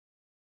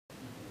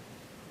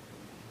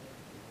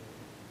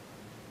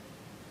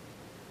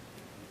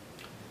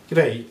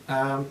G'day,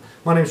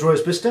 my name is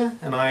Isbister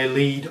and I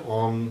lead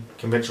on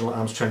conventional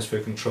arms transfer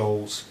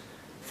controls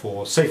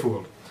for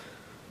Saferworld.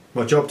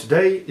 My job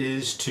today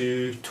is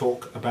to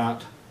talk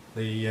about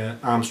the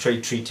Arms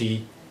Trade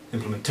Treaty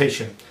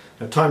implementation.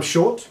 Now, time's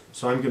short,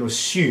 so I'm going to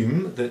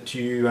assume that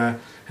you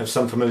have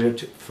some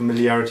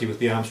familiarity with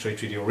the Arms Trade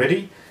Treaty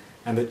already,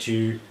 and that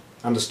you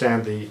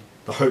understand the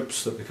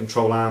hopes that the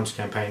Control Arms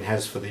campaign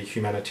has for the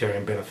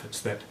humanitarian benefits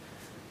that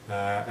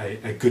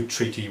a good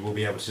treaty will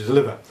be able to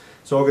deliver.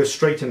 So I'll go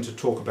straight into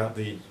talk about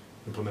the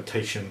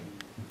implementation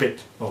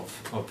bit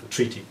of the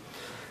treaty.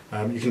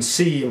 You can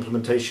see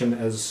implementation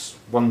as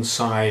one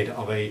side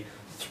of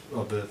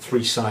the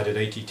three-sided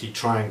ATT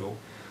triangle.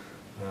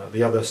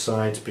 The other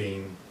sides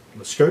being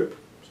the scope,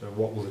 so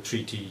what will the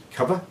treaty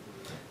cover,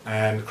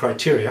 and the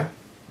criteria,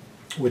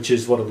 which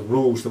is what are the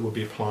rules that will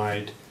be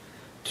applied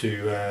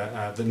to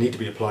that need to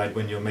be applied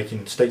when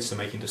you're states are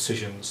making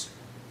decisions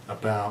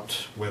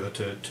about whether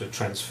to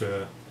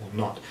transfer or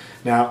not.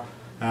 Now,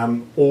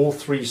 all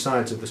three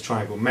sides of this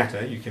triangle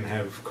matter. You can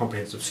have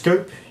comprehensive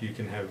scope, you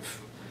can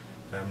have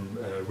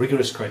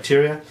rigorous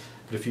criteria,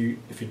 but if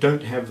you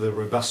don't have the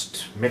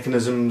robust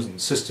mechanisms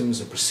and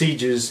systems and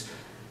procedures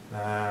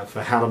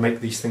for how to make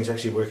these things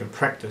actually work in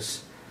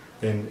practice,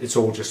 then it's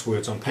all just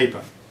words on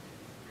paper.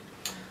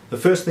 The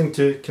first thing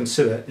to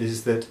consider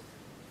is that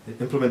the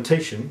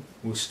implementation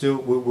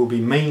will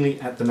be mainly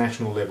at the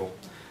national level.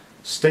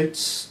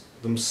 States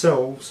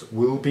themselves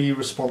will be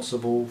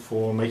responsible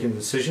for making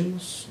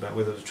decisions about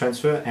whether to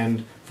transfer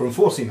and for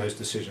enforcing those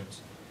decisions,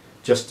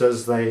 just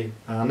as they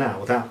are now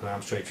without an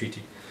arms trade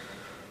treaty.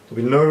 There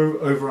will be no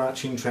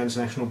overarching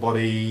transnational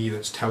body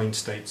that's telling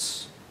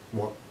states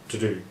what to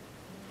do.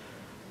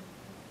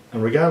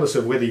 And regardless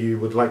of whether you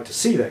would like to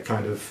see that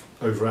kind of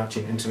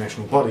overarching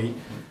international body,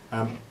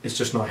 it's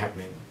just not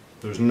happening.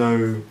 There's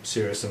no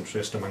serious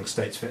interest among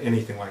states for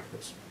anything like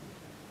this.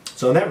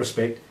 So in that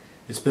respect,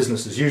 it's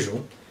business as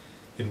usual,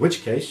 in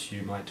which case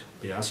you might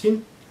be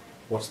asking,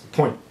 what's the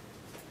point?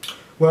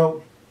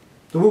 Well,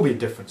 there will be a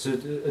difference.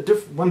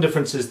 One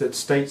difference is that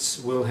states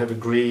will have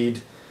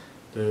agreed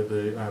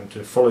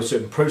to follow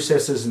certain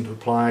processes and to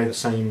apply the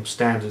same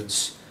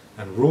standards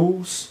and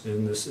rules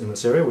in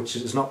this area, which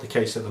is not the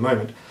case at the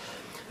moment.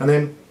 And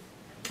then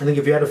I think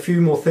if you add a few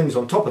more things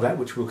on top of that,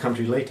 which we'll come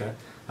to later,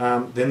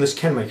 then this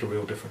can make a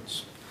real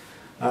difference.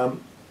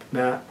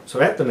 Now, so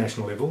at the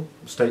national level,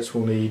 states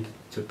will need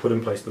to put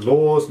in place the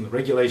laws and the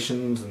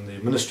regulations and the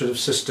administrative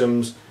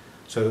systems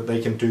so that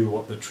they can do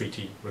what the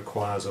treaty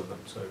requires of them.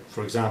 So,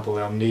 for example,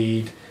 they'll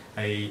need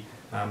a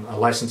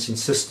licensing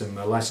system,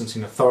 a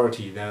licensing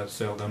authority.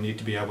 They'll need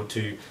to be able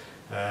to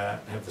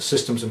have the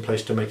systems in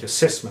place to make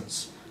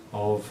assessments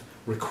of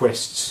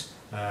requests,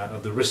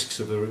 of the risks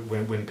of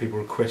when people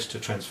request to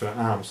transfer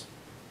arms.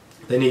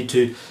 They need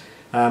to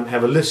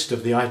have a list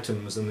of the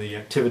items and the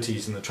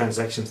activities and the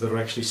transactions that are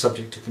actually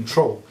subject to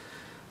control.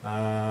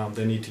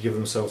 They need to give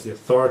themselves the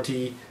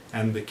authority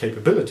and the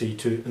capability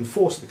to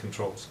enforce the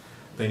controls.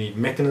 They need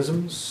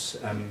mechanisms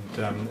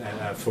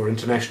for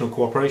international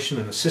cooperation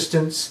and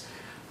assistance,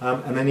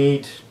 and they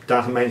need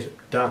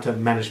data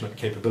management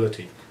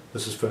capability.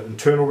 This is for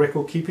internal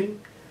record keeping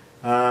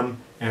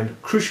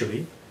and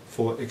crucially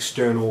for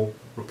external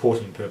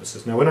reporting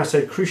purposes. Now when I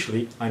say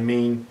crucially, I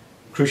mean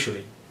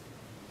crucially.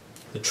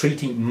 The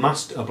treaty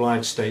must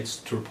oblige states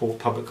to report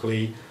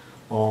publicly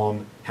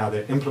on how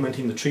they're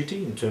implementing the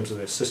treaty in terms of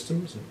their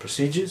systems and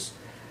procedures,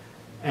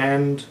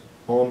 and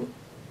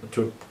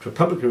to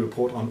publicly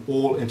report on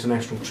all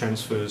international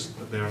transfers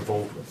that they're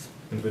involved with,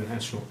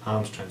 international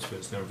arms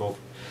transfers they're involved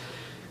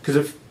with. Because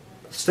if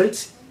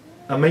states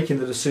are making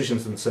the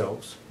decisions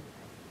themselves,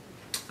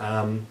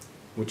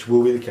 which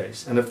will be the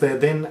case, and if they're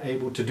then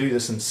able to do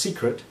this in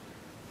secret,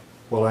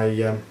 well,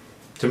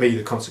 to me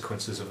the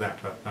consequences of that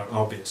are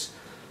obvious.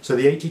 So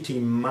the ATT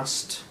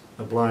must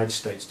oblige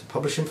states to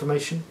publish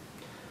information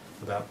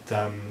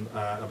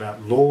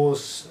about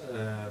laws,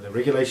 their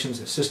regulations,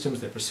 their systems,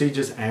 their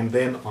procedures, and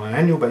then on an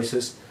annual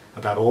basis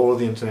about all of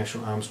the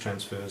international arms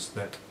transfers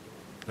that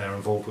they are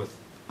involved with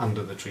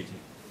under the treaty.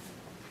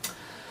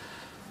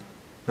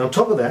 Now on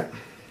top of that,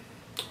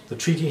 the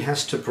treaty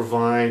has to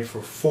provide for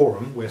a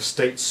forum where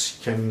states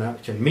can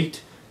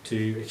meet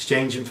to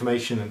exchange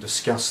information and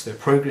discuss their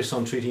progress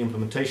on treaty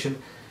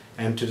implementation,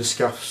 and to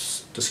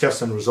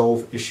discuss and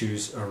resolve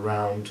issues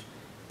around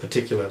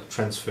particular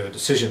transfer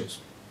decisions.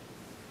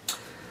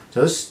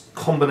 So this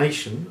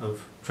combination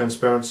of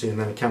transparency and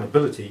then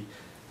accountability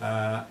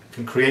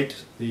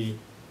creates the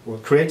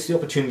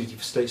opportunity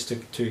for states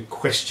to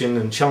question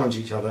and challenge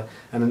each other,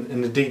 and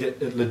indeed it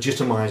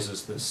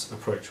legitimizes this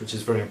approach, which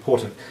is very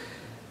important.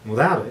 And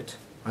without it,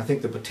 I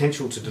think the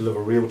potential to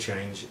deliver real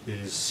change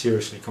is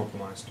seriously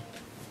compromised.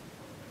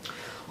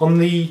 On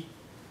the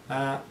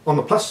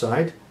plus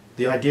side,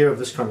 the idea of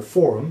this kind of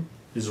forum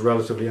is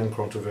relatively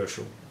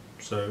uncontroversial.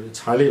 So it's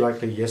highly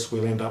likely, yes,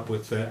 we'll end up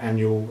with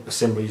annual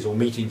assemblies or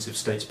meetings of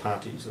states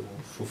parties that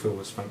will fulfill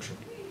this function.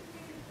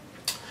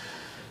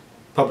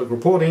 Public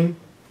reporting,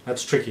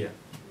 that's trickier.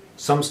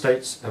 Some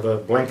states have a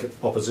blanket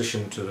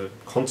opposition to the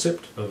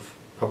concept of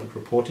public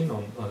reporting,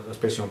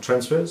 especially on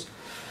transfers.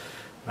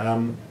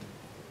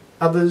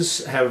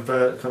 Others have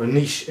kind of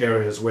niche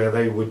areas where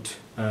they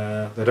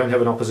don't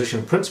have an opposition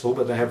in principle,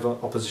 but they have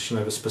opposition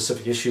over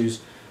specific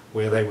issues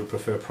where they would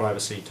prefer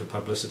privacy to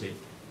publicity.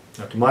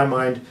 Now, to my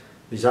mind,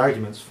 these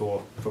arguments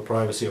for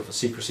privacy or for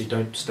secrecy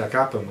don't stack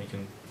up, and we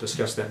can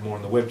discuss that more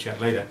in the web chat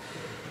later.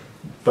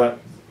 But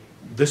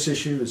this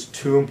issue is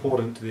too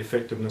important to the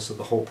effectiveness of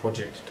the whole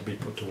project to be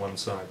put to one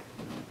side.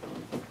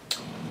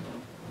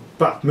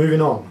 But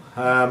moving on,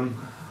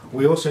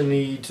 we also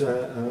need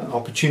an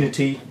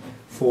opportunity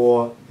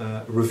for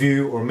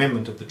review or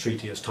amendment of the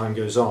treaty as time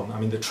goes on. I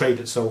mean, the trade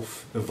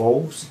itself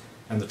evolves,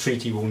 and the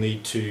treaty will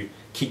need to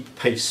keep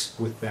pace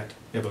with that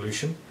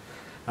evolution.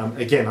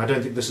 Again, I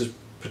don't think this is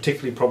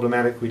particularly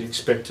problematic. We'd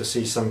expect to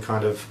see some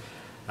kind of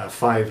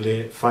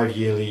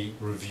five-yearly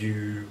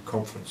review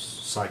conference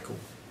cycle.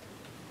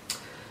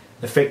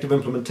 Effective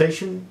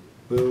implementation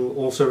will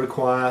also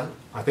require,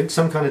 I think,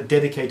 some kind of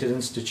dedicated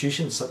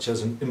institution, such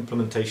as an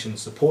implementation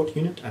support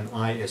unit, an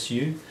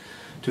ISU,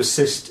 to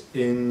assist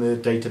in the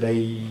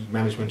day-to-day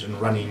management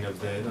and running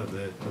of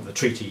the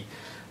treaty.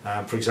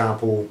 For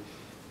example,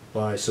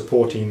 by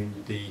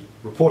supporting the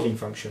reporting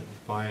function,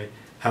 by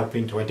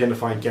helping to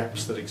identify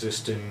gaps that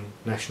exist in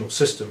national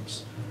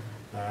systems,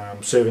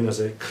 serving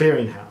as a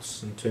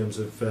clearinghouse in terms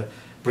of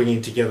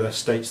bringing together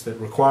states that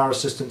require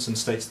assistance and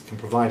states that can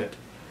provide it,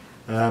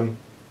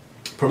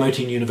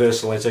 promoting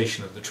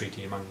universalization of the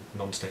treaty among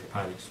non-state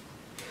parties.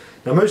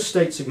 Now, most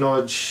states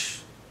acknowledge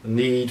the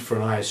need for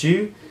an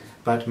ISU,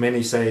 but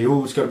many say,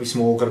 oh, it's got to be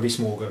small, got to be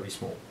small, got to be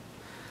small.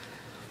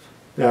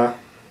 Now,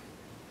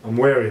 I'm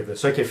wary of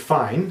this. Okay,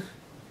 fine.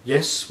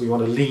 Yes, we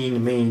want a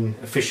lean, mean,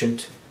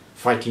 efficient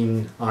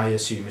fighting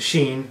ISU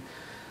machine,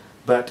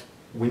 but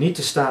we need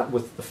to start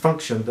with the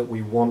function that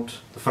we want,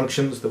 the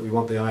functions that we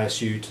want the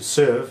ISU to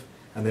serve,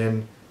 and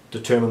then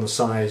determine the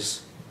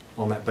size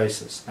on that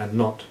basis, and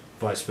not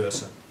vice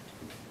versa.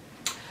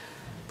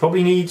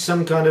 Probably need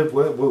some kind of,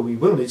 well, we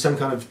will need some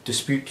kind of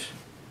dispute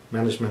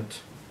management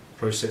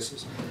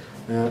processes.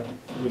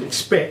 We'd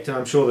expect, and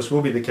I'm sure this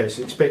will be the case,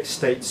 expect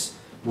states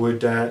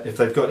would, if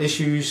they've got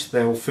issues,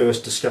 they'll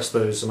first discuss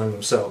those among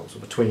themselves, or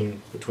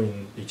between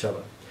each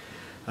other.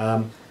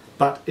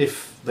 But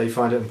if they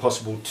find it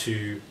impossible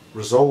to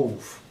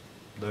resolve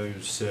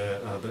those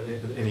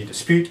any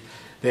dispute,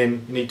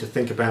 then you need to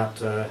think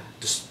about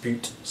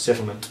dispute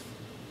settlement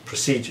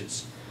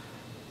procedures.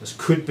 This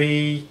could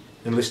be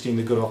enlisting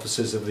the good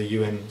offices of the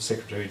UN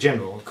Secretary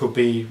General. It could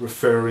be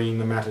referring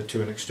the matter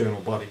to an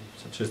external body,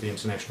 such as the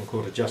International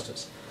Court of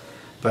Justice.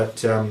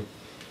 But it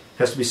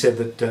has to be said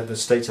that the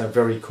states are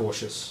very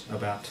cautious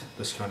about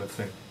this kind of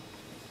thing.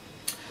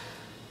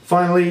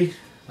 Finally,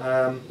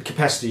 the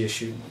capacity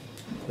issue.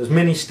 As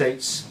many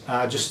states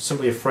are just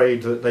simply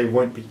afraid that they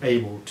won't be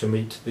able to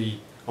meet the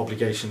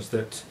obligations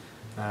that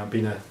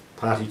being a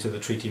party to the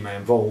treaty may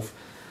involve.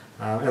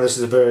 And this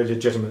is a very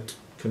legitimate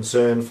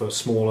concern for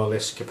smaller,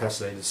 less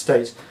capacitated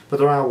states, but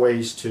there are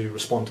ways to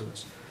respond to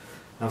this.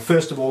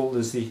 First of all,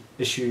 there's the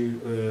issue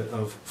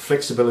of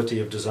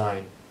flexibility of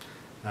design.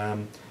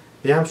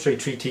 The Arms Trade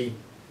Treaty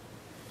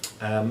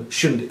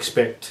shouldn't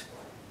expect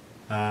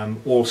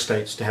all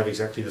states to have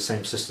exactly the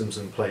same systems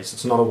in place.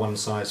 It's not a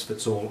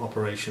one-size-fits-all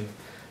operation.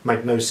 It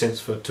makes no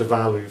sense for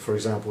Tuvalu, for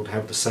example, to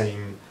have the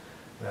same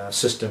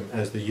system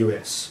as the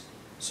US.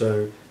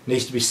 So it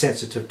needs to be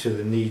sensitive to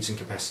the needs and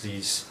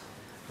capacities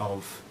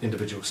of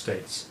individual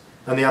states.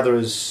 And the other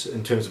is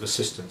in terms of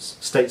assistance.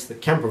 States that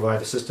can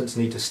provide assistance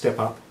need to step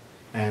up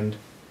and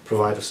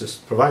provide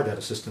that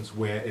assistance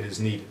where it is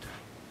needed.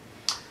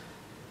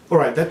 All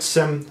right, that's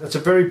a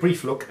very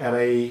brief look at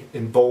a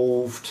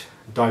involved,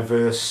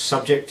 diverse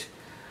subject.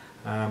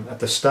 At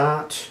the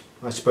start,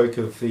 I spoke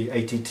of the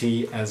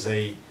ATT as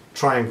a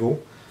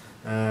triangle.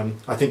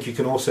 I think you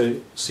can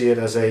also see it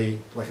as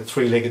like a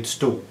three-legged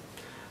stool.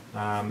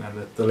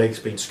 And the legs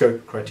being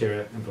scope,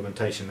 criteria,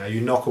 implementation. Now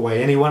you knock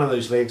away any one of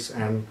those legs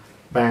and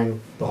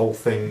bang, the whole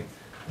thing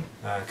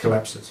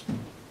collapses.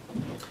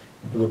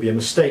 It would be a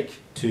mistake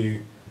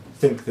to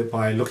think that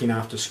by looking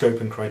after scope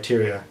and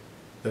criteria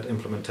that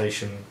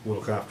implementation will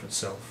look after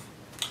itself.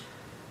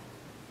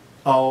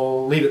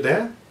 I'll leave it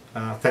there.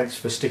 Thanks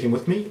for sticking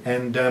with me,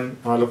 and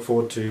I look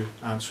forward to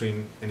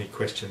answering any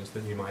questions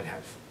that you might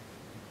have.